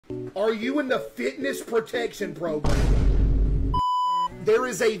Are you in the fitness protection program? There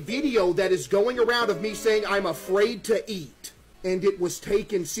is a video that is going around of me saying I'm afraid to eat, and it was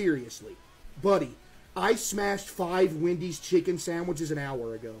taken seriously. Buddy, I smashed 5 Wendy's chicken sandwiches an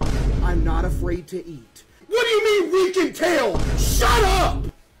hour ago. I'm not afraid to eat. What do you mean we can tell? Shut up!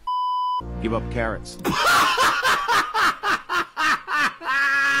 Give up carrots.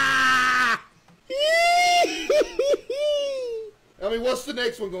 I mean, what's the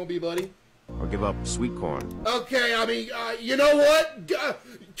next one gonna be, buddy? Or give up sweet corn. Okay, I mean, you know what?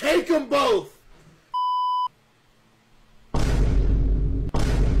 Take them both.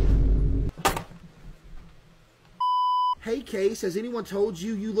 Hey, Case, has anyone told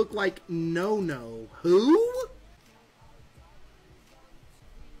you you look like No-No? Who?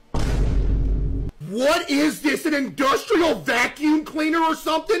 What is this, an industrial vacuum cleaner or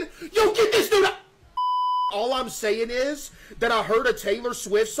something? Yo, get this dude out. All I'm saying is that I heard a Taylor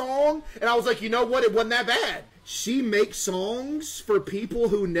Swift song, and I was like, you know what? It wasn't that bad. She makes songs for people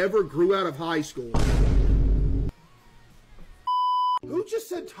who never grew out of high school. Who just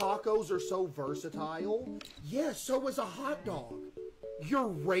said tacos are so versatile? Yeah, so is a hot dog. You're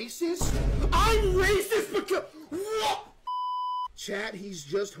racist? I'm racist because... What? Chat, he's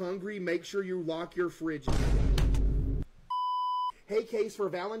just hungry. Make sure you lock your fridge. Hey, Case, for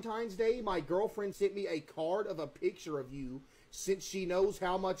Valentine's Day, my girlfriend sent me a card of a picture of you since she knows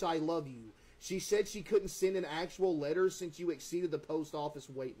how much I love you. She said she couldn't send an actual letter since you exceeded the post office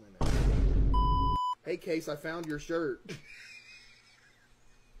weight limit. Hey, Case, I found your shirt.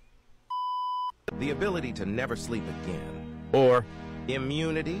 The ability to never sleep again. Or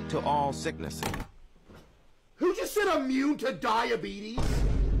immunity to all sicknesses. Who just said immune to diabetes?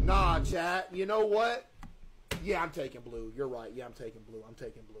 Nah, chat. You know what? Yeah, I'm taking blue. You're right. Yeah, I'm taking blue. I'm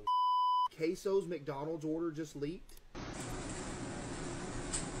taking blue. CaseOh's McDonald's order just leaked.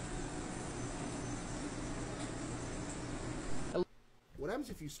 What happens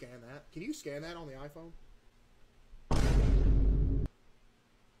if you scan that? Can you scan that on the iPhone?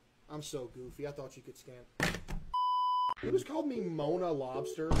 I'm so goofy. I thought you could scan. Who just called me Mona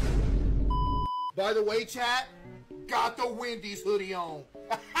Lobster? By the way, chat, got the Wendy's hoodie on.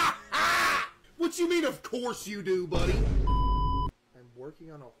 What you mean, of course you do, buddy? I'm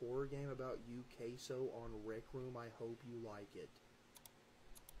working on a horror game about you, CaseOh, on Rec Room. I hope you like it.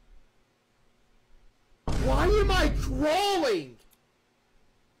 Why am I crawling?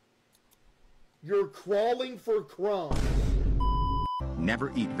 You're crawling for crumbs.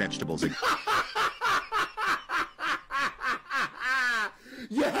 Never eat vegetables again.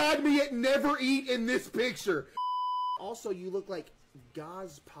 You had me at never eat in this picture. Also, you look like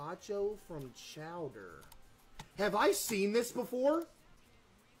Gazpacho from Chowder. Have I seen this before?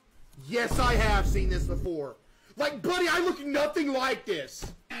 Yes, I have seen this before. Like, buddy, I look nothing like this.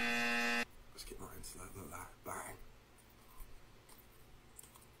 Let's get right into that. Look at that. Bang.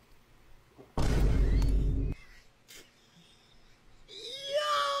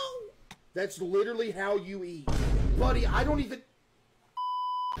 Yo! That's literally how you eat. Buddy, I don't even...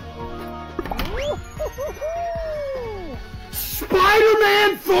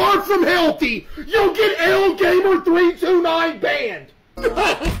 Spider-Man far from healthy! You'll get LGamer329 banned!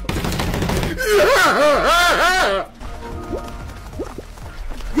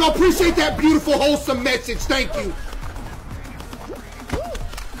 Y'all appreciate that beautiful, wholesome message. Thank you.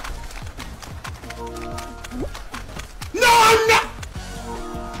 No, I'm not!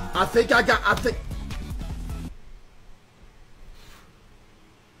 I think...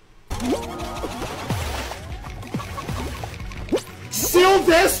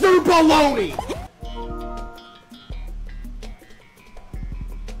 Sylvester Baloney!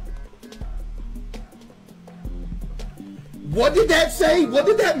 What did that say? What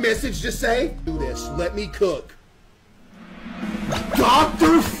did that message just say? Do this. Let me cook.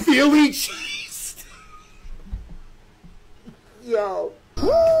 Dr. Philly cheese. Yo.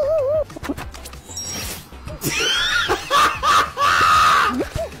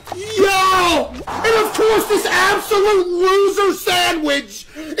 Yo! And of course this absolute loser sandwich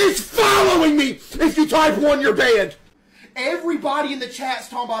is following me! If you type 1, you're banned. Everybody in the chat's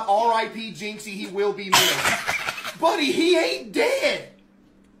talking about R.I.P. Jinxie, he will be missed. Buddy, he ain't dead!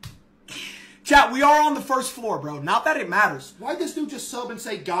 Chat, we are on the first floor, bro. Not that it matters. Why'd this dude just sub and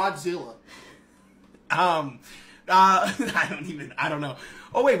say Godzilla? I don't know.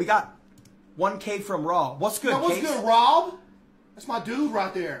 Oh, wait, we got 1K from Raw. What's good, What's Case? good, Rob? That's my dude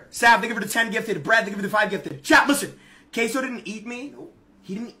right there. Sav, think of it a 10 gifted. Brad, think of it a 5 gifted. Chat, listen. CaseOh didn't eat me.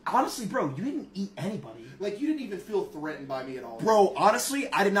 He didn't. Honestly, bro, you didn't eat anybody. Like, you didn't even feel threatened by me at all. Bro, honestly,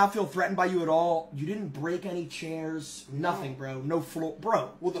 I did not feel threatened by you at all. You didn't break any chairs. Nothing, bro. No floor. Bro.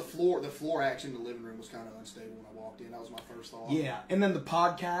 Well, the floor action in the living room was kind of unstable when I walked in. That was my first thought. Yeah, and then the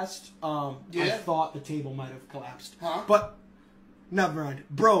podcast, I Yeah? thought the table might have collapsed. Huh? But, never mind.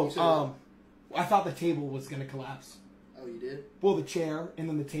 Bro, So, I thought the table was going to collapse. oh, you did? Well, the chair, and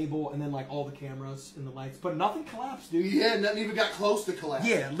then the table, and then, like, all the cameras and the lights. But nothing collapsed, dude. Yeah, nothing even got close to collapse.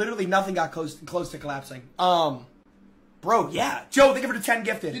 Yeah, literally nothing got close to collapsing. Bro, yeah. Joe, thank you for the 10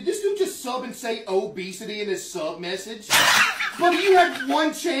 gifted. Did this dude just sub and say obesity in his sub message? But you had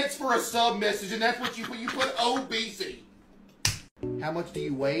one chance for a sub message, and that's what you put. You put obesity. How much do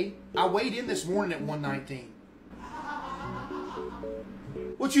you weigh? I weighed in this morning at 119.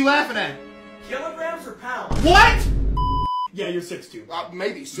 What you laughing at? Kilograms or pounds? What? Yeah, you're 6'2".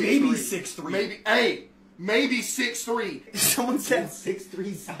 Maybe 6'3". Maybe 6'3". Maybe 6'3". Someone said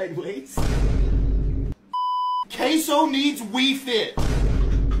 6'3" sideways. CaseOh needs Wii Fit.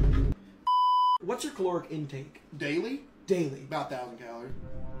 What's your caloric intake? Daily? Daily. About 1,000 calories.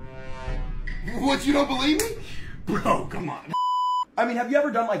 What, you don't believe me? Bro, come on. I mean, have you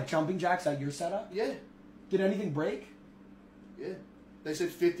ever done, like, jumping jacks at your setup? Yeah. Did anything break? Yeah. They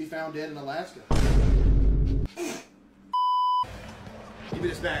said 50 found dead in Alaska. Give me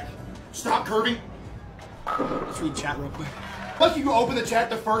this back. Stop curving. Let's read chat real quick. Like you open the chat,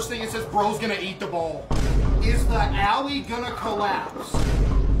 the first thing it says, bro's gonna eat the ball. Is the alley gonna collapse?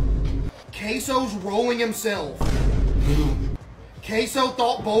 CaseOh's rolling himself. CaseOh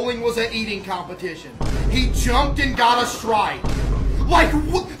thought bowling was an eating competition. He jumped and got a strike. Like,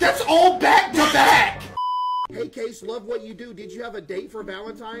 what? That's all back to back. Hey, Case, love what you do. Did you have a date for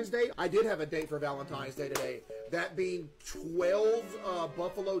Valentine's Day? I did have a date for Valentine's Day today. That being 12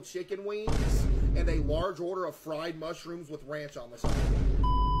 buffalo chicken wings and a large order of fried mushrooms with ranch on the side.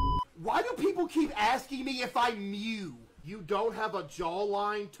 Why do people keep asking me if I mew? You don't have a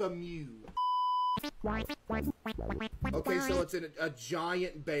jawline to mew. Okay, so it's a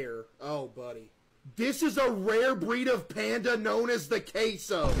giant bear. Oh, buddy. This is a rare breed of panda known as the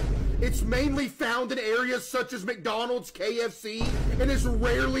CaseOh. It's mainly found in areas such as McDonald's, KFC, and is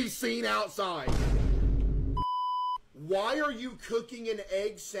rarely seen outside. Why are you cooking an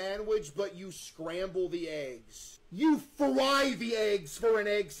egg sandwich but you scramble the eggs? You fry the eggs for an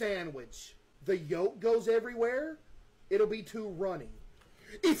egg sandwich. The yolk goes everywhere? It'll be too runny.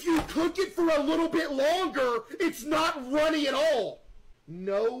 If you cook it for a little bit longer, it's not runny at all.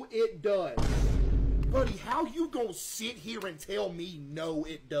 No, it does. Buddy, how you gonna sit here and tell me no,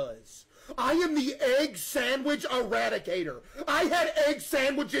 it does? I am the egg sandwich eradicator. I had egg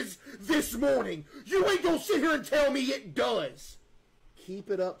sandwiches this morning. You ain't gonna sit here and tell me it does. Keep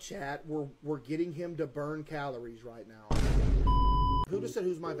it up, chat. We're getting him to burn calories right now. Who just said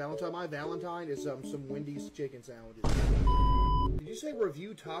who's my Valentine? My Valentine is some Wendy's chicken sandwiches. Did you say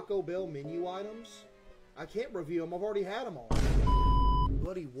review Taco Bell menu items? I can't review them. I've already had them all.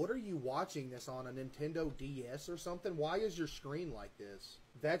 Buddy, what are you watching this on? A Nintendo DS or something? Why is your screen like this?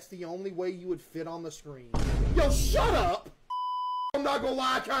 That's the only way you would fit on the screen. Yo, shut up! I'm not gonna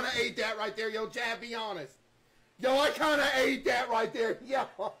lie, I kinda ate that right there. Yo, Chad, be honest. Yo, I kinda ate that right there. Yeah.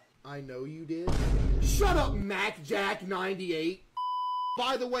 I know you did. Shut up, MacJack98.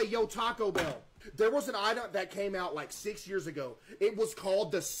 By the way, yo, Taco Bell. There was an item that came out like 6 years ago. It was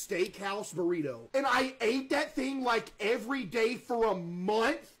called the Steakhouse Burrito. And I ate that thing like every day for a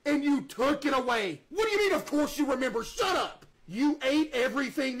month, and you took it away. What do you mean, of course you remember? Shut up! You ate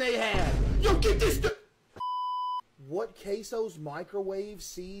everything they had. Yo, get this What CaseOh's microwave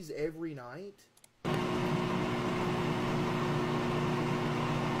sees every night?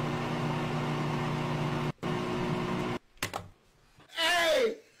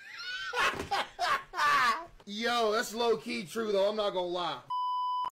 Hey! Yo, that's low-key true, though. I'm not gonna lie.